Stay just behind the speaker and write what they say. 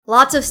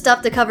Lots of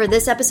stuff to cover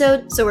this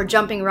episode, so we're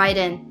jumping right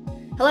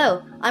in.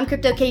 Hello, I'm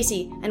Crypto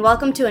Casey, and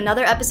welcome to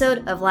another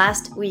episode of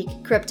Last Week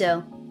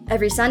Crypto.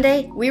 Every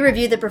Sunday, we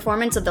review the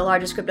performance of the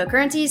largest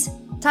cryptocurrencies,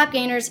 top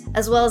gainers,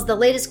 as well as the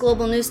latest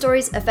global news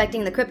stories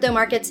affecting the crypto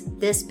markets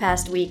this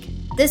past week.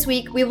 This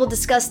week, we will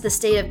discuss the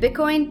state of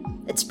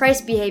Bitcoin, its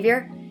price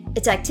behavior,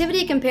 its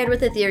activity compared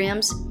with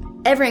Ethereum's,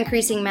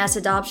 ever-increasing mass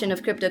adoption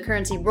of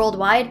cryptocurrency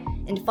worldwide,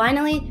 and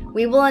finally,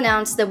 we will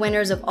announce the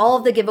winners of all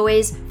of the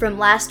giveaways from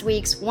last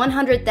week's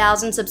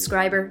 100,000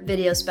 subscriber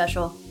video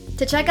special.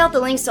 To check out the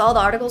links to all the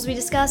articles we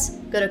discuss,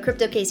 go to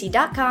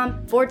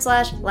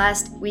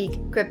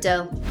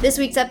cryptocasey.com/lastweekcrypto. This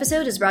week's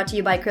episode is brought to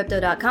you by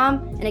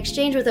Crypto.com, an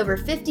exchange with over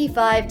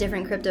 55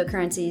 different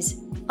cryptocurrencies.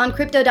 On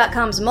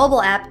Crypto.com's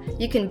mobile app,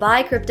 you can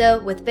buy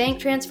crypto with bank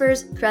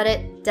transfers,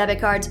 credit, debit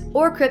cards,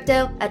 or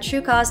crypto at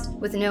true cost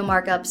with no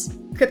markups.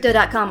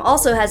 Crypto.com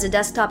also has a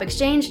desktop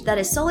exchange that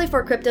is solely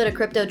for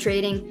crypto-to-crypto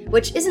trading,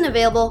 which isn't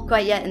available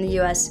quite yet in the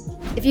US.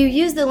 If you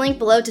use the link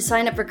below to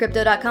sign up for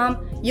Crypto.com,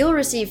 you'll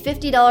receive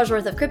 $50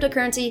 worth of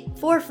cryptocurrency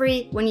for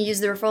free when you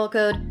use the referral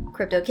code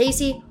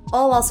CryptoCasey,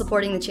 all while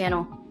supporting the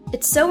channel.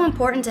 It's so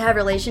important to have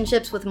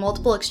relationships with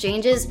multiple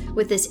exchanges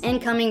with this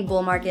incoming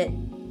bull market.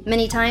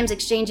 Many times,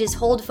 exchanges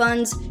hold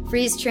funds,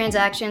 freeze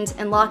transactions,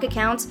 and lock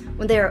accounts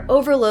when they are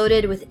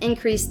overloaded with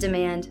increased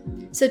demand.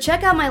 So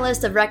check out my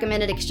list of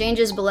recommended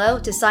exchanges below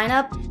to sign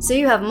up so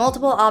you have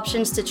multiple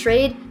options to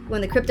trade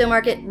when the crypto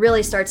market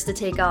really starts to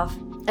take off.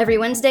 Every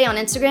Wednesday on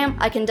Instagram,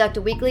 I conduct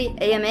a weekly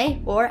AMA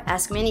or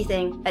Ask Me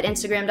Anything at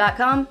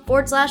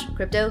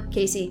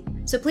instagram.com/CryptoCasey.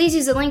 So please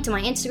use the link to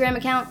my Instagram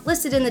account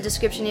listed in the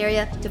description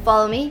area to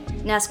follow me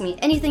and ask me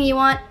anything you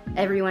want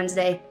every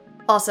Wednesday.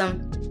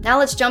 Awesome. Now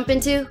let's jump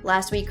into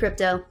Last Week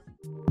Crypto.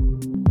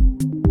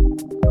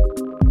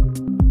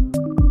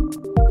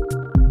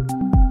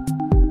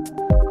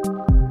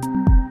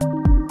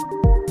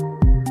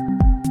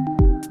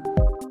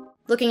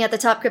 Looking at the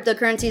top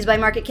cryptocurrencies by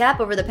market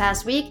cap over the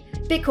past week,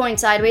 Bitcoin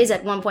sideways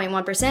at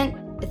 1.1%,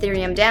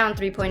 Ethereum down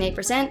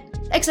 3.8%,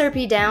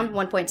 XRP down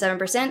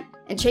 1.7%,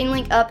 and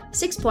Chainlink up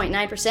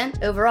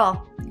 6.9%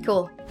 overall.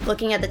 Cool.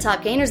 Looking at the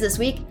top gainers this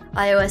week,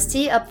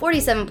 IOST up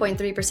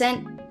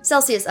 47.3%,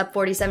 Celsius up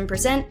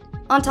 47%,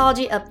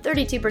 Ontology up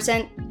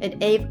 32%, and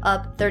Aave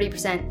up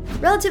 30%.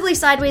 Relatively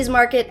sideways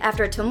market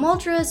after a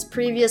tumultuous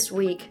previous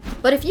week.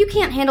 But if you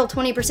can't handle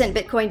 20%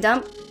 Bitcoin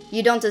dump,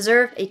 you don't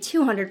deserve a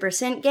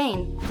 200%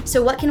 gain.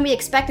 So what can we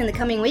expect in the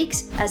coming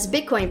weeks as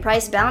Bitcoin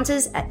price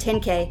balances at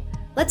 10K?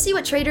 Let's see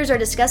what traders are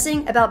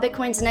discussing about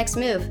Bitcoin's next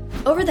move.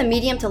 Over the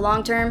medium to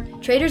long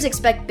term, traders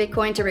expect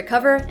Bitcoin to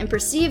recover and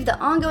perceive the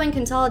ongoing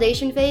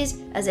consolidation phase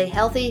as a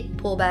healthy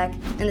pullback.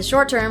 In the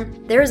short term,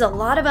 there is a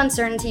lot of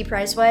uncertainty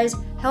price-wise.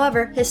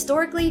 However,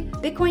 historically,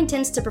 Bitcoin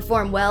tends to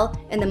perform well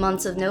in the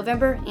months of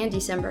November and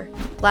December.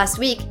 Last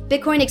week,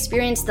 Bitcoin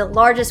experienced the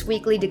largest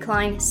weekly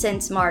decline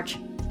since March.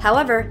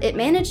 However, it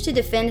managed to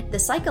defend the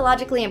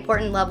psychologically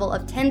important level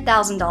of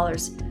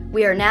 $10,000.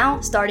 We are now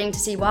starting to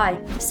see why.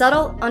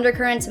 Subtle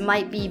undercurrents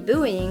might be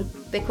buoying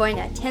Bitcoin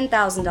at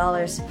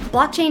 $10,000.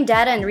 Blockchain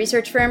data and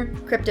research firm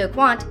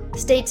CryptoQuant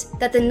states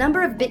that the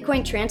number of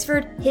Bitcoin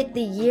transferred hit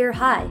the year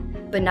high,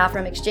 but not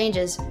from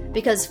exchanges,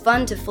 because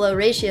fund-to-flow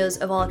ratios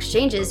of all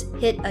exchanges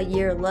hit a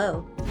year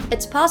low.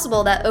 It's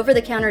possible that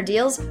over-the-counter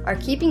deals are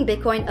keeping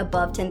Bitcoin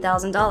above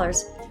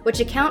 $10,000, which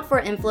account for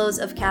inflows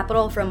of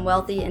capital from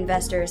wealthy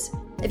investors.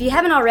 If you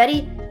haven't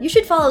already, you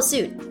should follow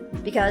suit.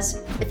 Because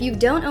if you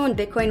don't own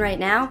Bitcoin right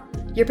now,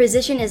 your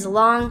position is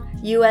long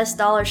US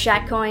dollar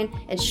Shatcoin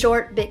and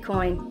short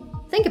Bitcoin.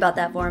 Think about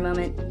that for a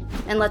moment.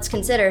 And let's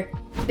consider,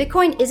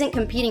 Bitcoin isn't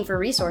competing for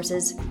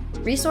resources.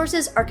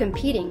 Resources are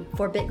competing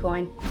for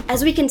Bitcoin.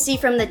 As we can see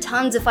from the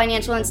tons of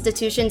financial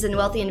institutions and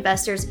wealthy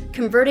investors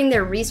converting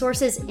their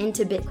resources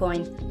into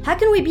Bitcoin. How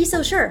can we be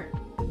so sure?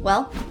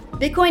 Well,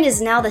 Bitcoin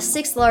is now the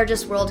 6th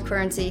largest world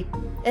currency.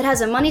 It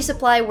has a money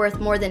supply worth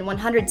more than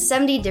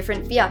 170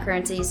 different fiat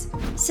currencies.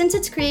 Since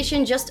its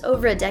creation just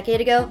over a decade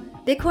ago,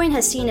 Bitcoin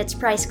has seen its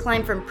price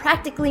climb from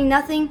practically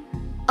nothing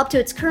up to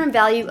its current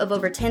value of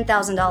over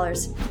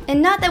 $10,000.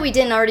 And not that we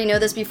didn't already know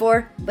this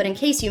before, but in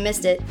case you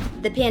missed it,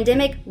 the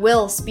pandemic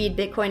will speed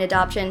Bitcoin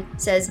adoption,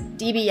 says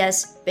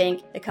DBS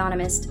Bank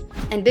economist.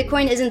 And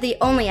Bitcoin isn't the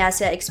only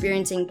asset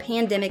experiencing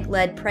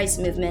pandemic-led price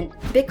movement.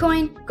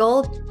 Bitcoin,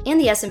 gold, and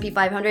the S&P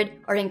 500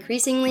 are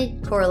increasingly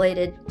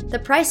correlated. The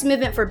price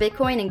movement for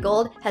Bitcoin and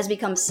gold has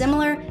become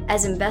similar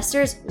as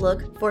investors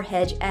look for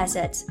hedge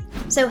assets.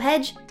 So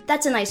hedge,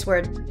 that's a nice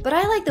word, but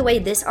I like the way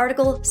this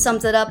article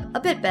sums it up a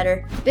bit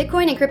better.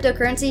 Bitcoin and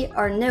cryptocurrency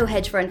are no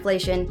hedge for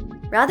inflation.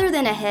 Rather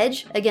than a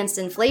hedge against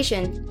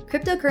inflation,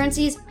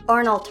 cryptocurrencies are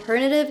an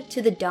alternative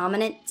to the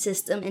dominant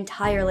system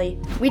entirely.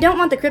 We don't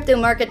want the crypto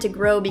market to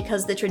grow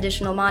because the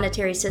traditional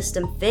monetary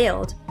system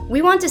failed.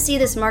 We want to see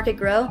this market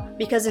grow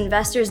because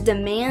investors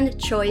demand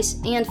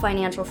choice and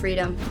financial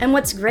freedom. And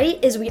what's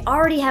great is we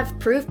already have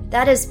proof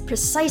that is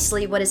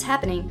precisely what is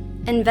happening.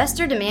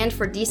 Investor demand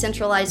for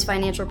decentralized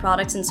financial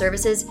products and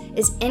services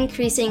is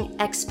increasing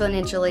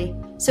exponentially.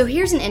 So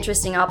here's an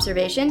interesting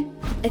observation.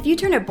 If you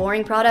turn a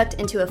boring product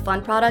into a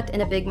fun product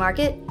in a big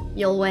market,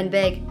 you'll win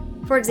big.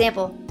 For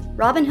example,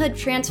 Robinhood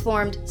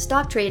transformed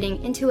stock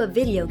trading into a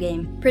video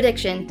game.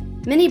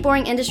 Prediction: many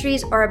boring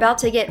industries are about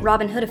to get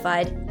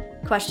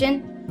Robinhoodified.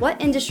 Question: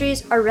 what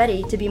industries are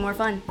ready to be more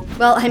fun?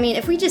 Well,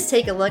 if we just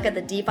take a look at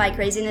the DeFi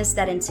craziness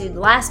that ensued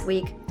last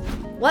week,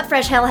 what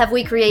fresh hell have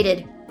we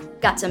created?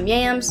 Got some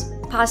yams,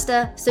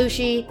 pasta,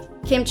 sushi,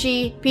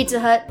 kimchi, Pizza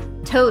Hut,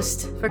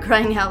 toast, for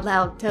crying out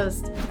loud,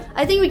 toast.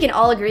 I think we can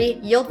all agree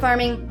yield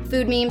farming,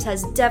 food memes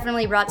has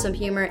definitely brought some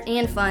humor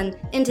and fun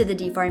into the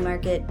DeFi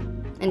market.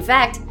 In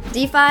fact,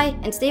 DeFi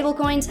and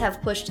stablecoins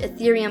have pushed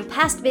Ethereum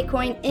past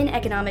Bitcoin in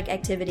economic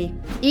activity.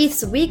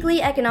 ETH's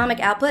weekly economic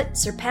output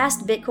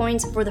surpassed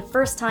Bitcoin's for the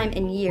first time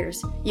in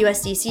years.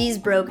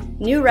 USDCs broke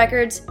new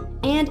records,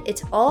 and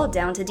it's all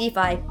down to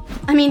DeFi.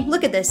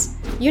 Look at this.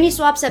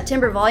 Uniswap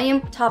September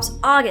volume tops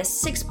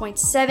August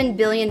 6.7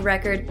 billion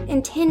record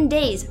in 10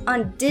 days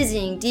on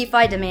dizzying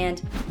DeFi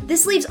demand.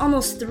 This leaves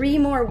almost 3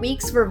 more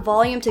weeks for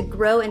volume to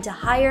grow into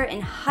higher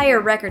and higher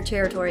record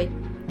territory.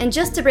 And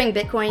just to bring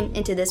Bitcoin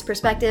into this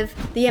perspective,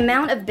 the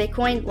amount of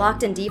Bitcoin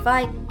locked in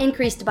DeFi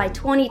increased by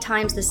 20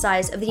 times the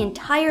size of the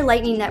entire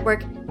Lightning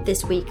Network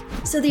this week.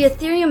 So the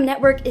Ethereum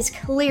network is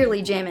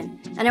clearly jamming,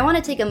 and I want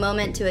to take a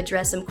moment to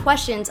address some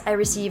questions I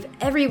receive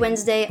every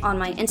Wednesday on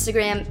my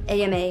Instagram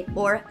AMA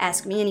or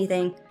Ask Me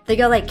Anything. They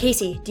go like,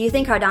 Casey, do you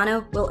think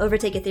Cardano will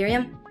overtake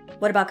Ethereum?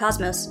 What about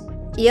Cosmos?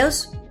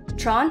 EOS?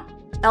 Tron?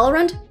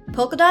 Elrond?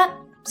 Polkadot?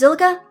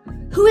 Zilliqa?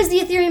 Who is the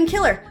Ethereum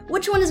killer?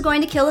 Which one is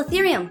going to kill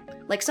Ethereum?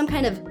 Like some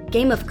kind of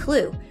game of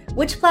Clue.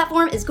 Which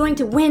platform is going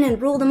to win and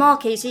rule them all,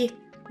 Casey?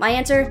 My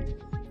answer?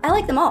 I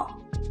like them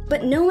all.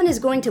 But no one is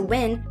going to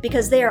win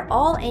because they are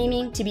all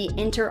aiming to be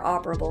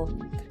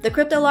interoperable. The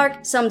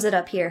CryptoLark sums it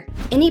up here.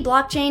 Any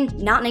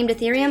blockchain not named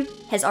Ethereum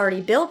has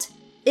already built,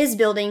 is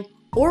building,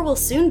 or will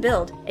soon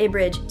build a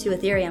bridge to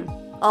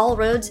Ethereum. All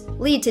roads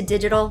lead to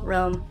digital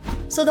Rome.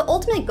 So the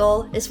ultimate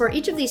goal is for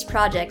each of these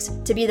projects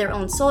to be their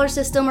own solar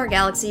system or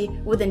galaxy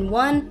within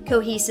one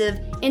cohesive,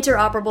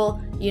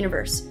 interoperable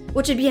universe,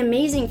 which would be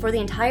amazing for the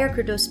entire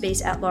crypto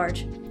space at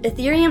large.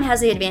 Ethereum has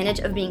the advantage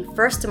of being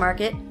first to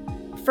market,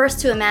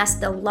 first to amass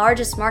the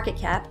largest market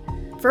cap,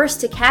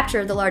 first to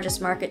capture the largest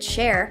market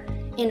share,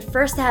 and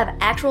first to have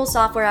actual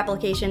software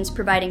applications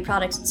providing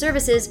products and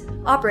services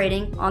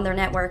operating on their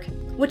network.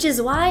 Which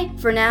is why,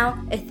 for now,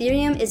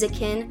 Ethereum is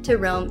akin to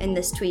Rome in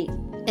this tweet.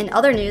 In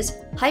other news,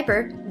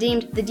 Hyper,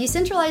 deemed the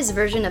decentralized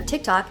version of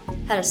TikTok,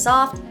 had a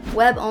soft,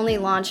 web-only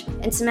launch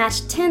and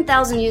smashed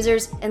 10,000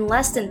 users in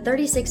less than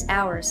 36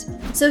 hours.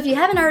 So if you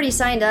haven't already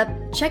signed up,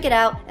 check it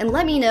out and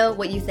let me know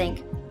what you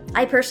think.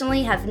 I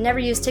personally have never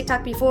used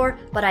TikTok before,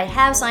 but I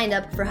have signed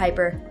up for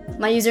Hyper.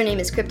 My username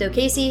is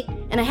CryptoCasey,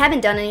 and I haven't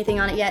done anything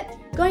on it yet.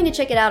 Going to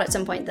check it out at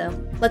some point though.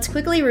 Let's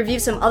quickly review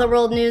some other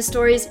world news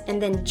stories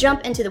and then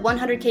jump into the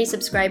 100k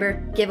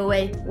subscriber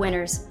giveaway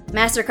winners.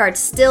 MasterCard's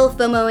still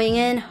FOMOing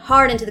in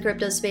hard into the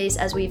crypto space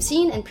as we've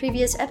seen in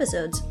previous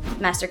episodes.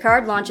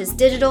 MasterCard launches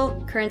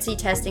digital currency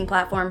testing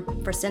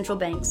platform for central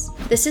banks.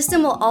 The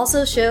system will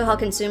also show how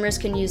consumers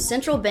can use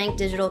central bank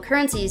digital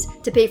currencies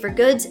to pay for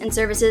goods and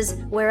services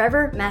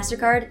wherever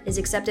MasterCard is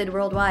accepted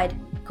worldwide.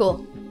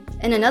 Cool.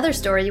 In another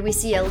story, we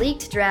see a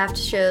leaked draft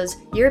shows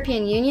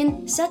European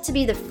Union set to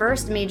be the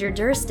first major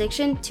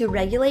jurisdiction to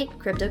regulate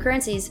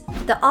cryptocurrencies.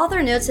 The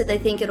author notes that they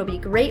think it'll be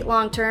great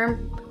long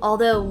term,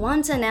 although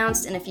once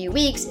announced in a few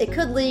weeks, it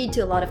could lead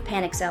to a lot of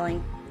panic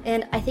selling.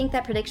 And I think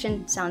that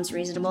prediction sounds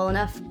reasonable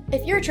enough.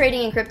 If you're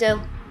trading in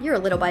crypto, you're a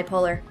little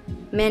bipolar.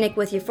 Manic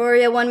with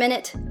euphoria one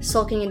minute,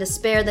 sulking in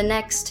despair the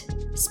next.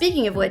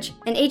 Speaking of which,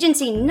 an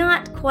agency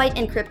not quite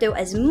in crypto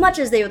as much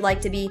as they would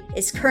like to be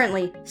is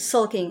currently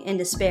sulking in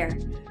despair.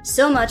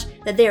 So much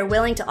that they are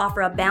willing to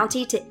offer a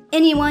bounty to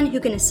anyone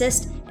who can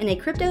assist in a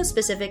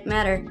crypto-specific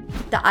matter.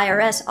 The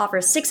IRS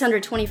offers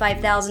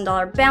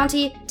 $625,000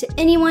 bounty to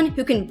anyone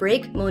who can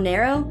break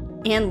Monero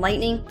and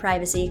Lightning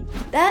privacy.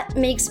 That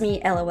makes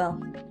me LOL.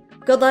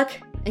 Good luck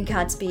and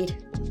Godspeed.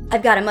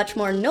 I've got a much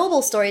more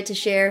noble story to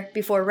share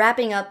before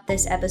wrapping up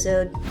this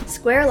episode.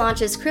 Square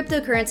launches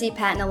Cryptocurrency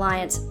Patent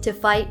Alliance to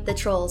fight the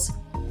trolls.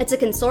 It's a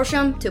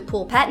consortium to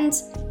pool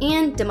patents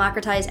and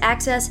democratize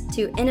access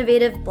to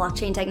innovative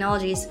blockchain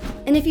technologies.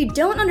 And if you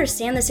don't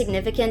understand the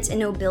significance and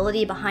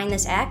nobility behind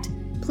this act,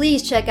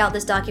 please check out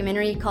this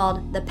documentary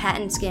called The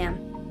Patent Scam.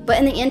 But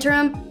in the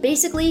interim,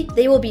 basically,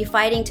 they will be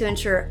fighting to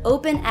ensure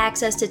open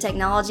access to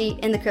technology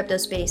in the crypto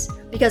space,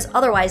 because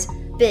otherwise,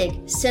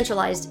 big,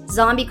 centralized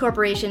zombie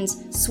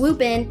corporations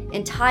swoop in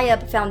and tie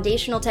up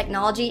foundational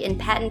technology in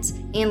patents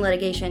and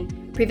litigation,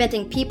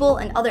 preventing people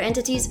and other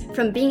entities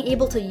from being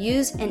able to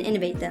use and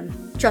innovate them.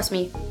 Trust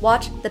me,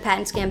 watch the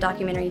Patent Scam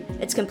documentary.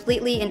 It's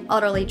completely and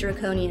utterly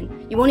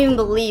draconian. You won't even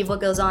believe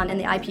what goes on in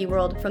the IP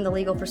world from the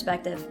legal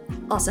perspective.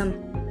 Awesome.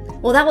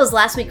 Well, that was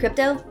Last Week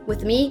Crypto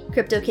with me,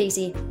 Crypto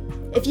Casey.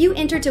 If you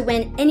entered to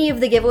win any of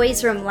the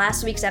giveaways from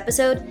last week's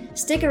episode,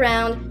 stick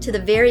around to the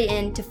very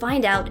end to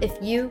find out if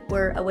you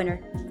were a winner.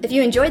 If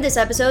you enjoyed this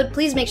episode,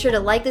 please make sure to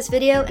like this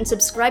video and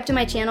subscribe to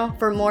my channel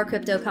for more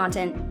crypto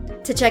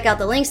content. To check out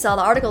the links to all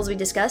the articles we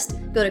discussed,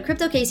 go to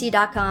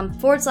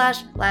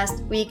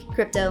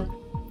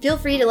cryptocasey.com/lastweekcrypto. Feel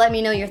free to let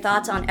me know your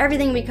thoughts on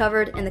everything we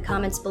covered in the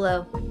comments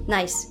below.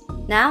 Nice.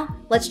 Now,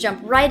 let's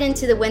jump right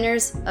into the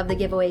winners of the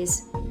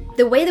giveaways.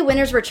 The way the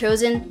winners were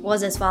chosen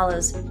was as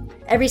follows.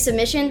 Every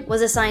submission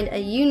was assigned a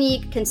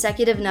unique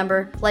consecutive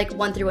number, like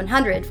 1 through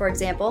 100, for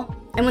example.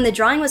 And when the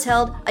drawing was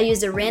held, I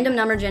used a random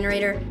number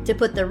generator to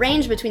put the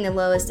range between the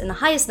lowest and the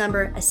highest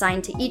number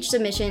assigned to each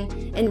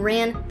submission and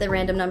ran the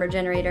random number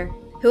generator.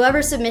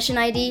 Whoever's submission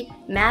ID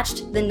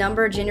matched the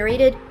number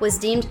generated was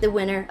deemed the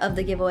winner of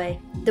the giveaway.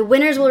 The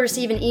winners will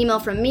receive an email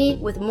from me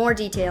with more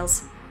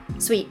details.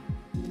 Sweet.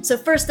 So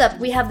first up,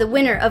 we have the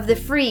winner of the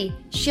free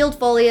Shield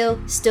Folio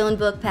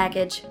Stonebook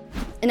package.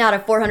 And out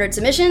of 400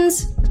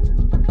 submissions,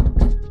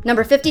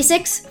 number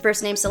 56,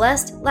 first name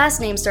Celeste,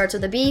 last name starts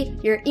with a B,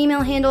 your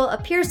email handle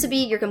appears to be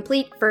your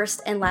complete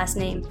first and last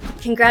name.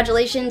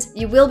 Congratulations,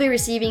 you will be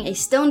receiving a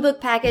Stonebook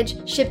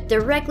package shipped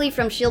directly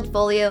from Shield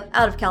Folio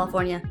out of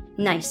California.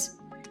 Nice.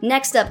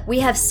 Next up,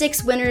 we have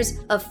 6 winners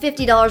of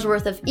 $50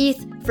 worth of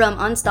ETH from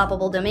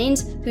Unstoppable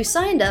Domains who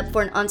signed up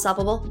for an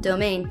Unstoppable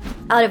domain.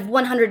 Out of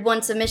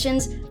 101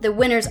 submissions, the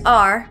winners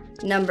are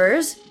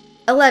numbers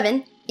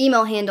 11,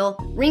 email handle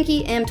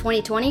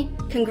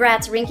RinkyM2020,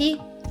 congrats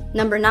Rinky.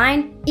 Number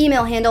 9,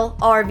 email handle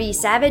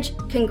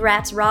RVSavage,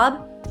 congrats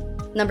Rob.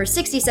 Number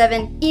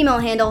 67, email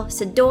handle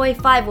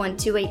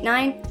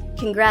Sadoy51289,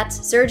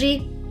 congrats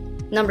Sergi.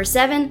 Number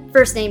 7,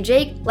 first name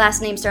Jake,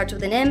 last name starts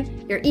with an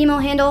M. Your email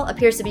handle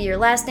appears to be your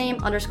last name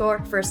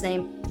 _ first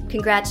name.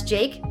 Congrats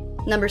Jake.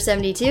 Number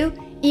 72,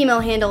 email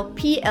handle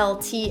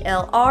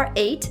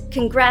PLTLR8,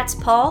 congrats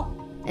Paul.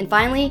 And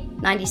finally,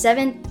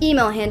 97,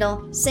 email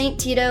handle Saint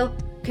Tito,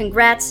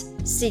 congrats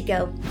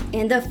Seiko.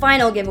 And the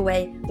final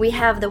giveaway, we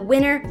have the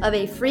winner of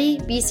a free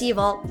BC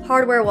Vault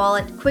hardware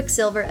wallet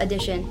Quicksilver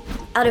edition.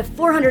 Out of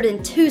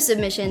 402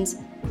 submissions,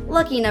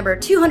 lucky number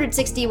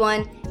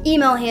 261,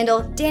 email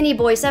handle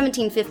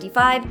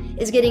DannyBoy1755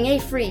 is getting a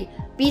free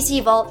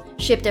BC Vault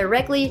shipped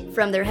directly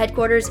from their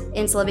headquarters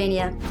in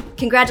Slovenia.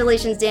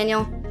 Congratulations,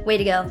 Daniel. Way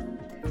to go.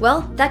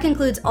 Well, that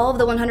concludes all of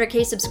the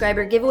 100K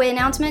subscriber giveaway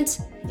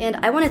announcements, and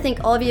I want to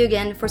thank all of you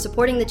again for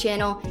supporting the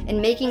channel and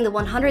making the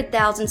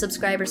 100,000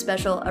 subscriber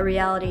special a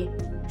reality.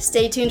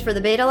 Stay tuned for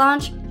the beta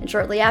launch, and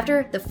shortly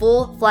after, the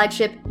full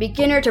flagship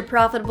beginner to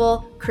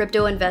profitable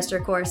crypto investor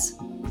course.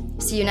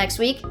 See you next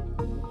week.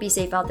 Be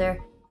safe out there.